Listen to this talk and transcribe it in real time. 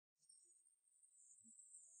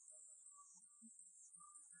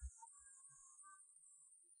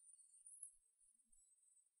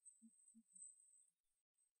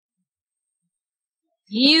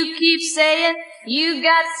You keep saying you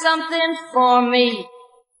got something for me,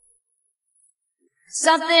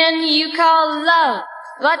 something you call love,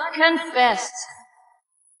 but confess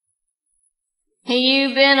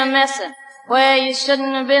you've been a messin' where you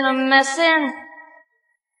shouldn't have been a messin',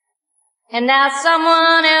 and now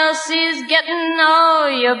someone else is getting all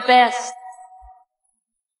your best.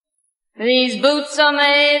 These boots are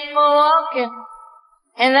made for walking,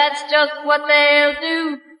 and that's just what they'll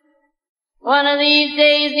do. One of these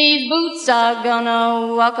days these boots are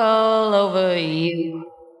gonna walk all over you.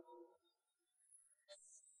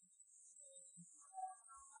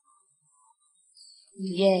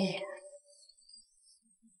 Yeah.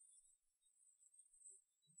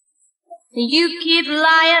 You keep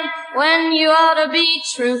lying when you ought to be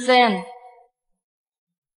truthin',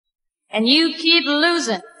 and you keep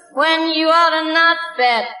losing when you ought to not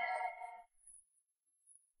bet.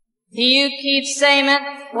 You keep saying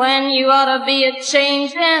when you ought to be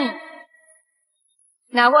a-changin'.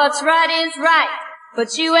 Now what's right is right,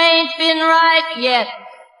 but you ain't been right yet.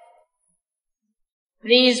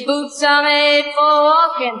 These boots are made for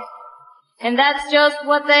walking, and that's just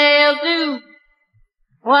what they'll do.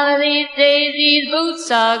 One of these days these boots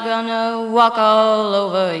are gonna walk all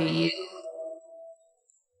over you.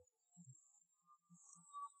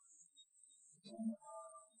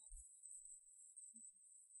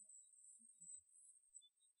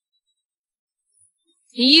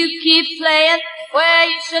 You keep playing where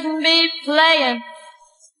you shouldn't be playing,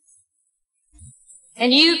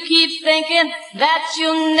 and you keep thinking that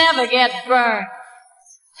you'll never get burned.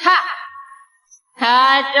 Ha!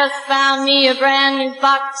 I just found me a brand new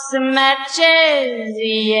box of matches,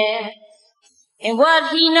 yeah. And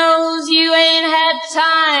what he knows you ain't had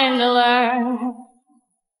time to learn.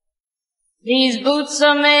 These boots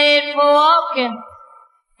are made for walking,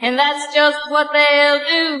 and that's just what they'll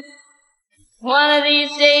do. One of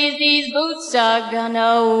these days these boots are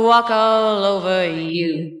gonna walk all over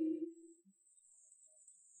you.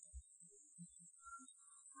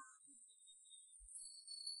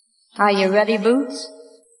 Are you ready, Boots?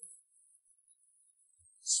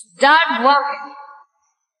 Start walking.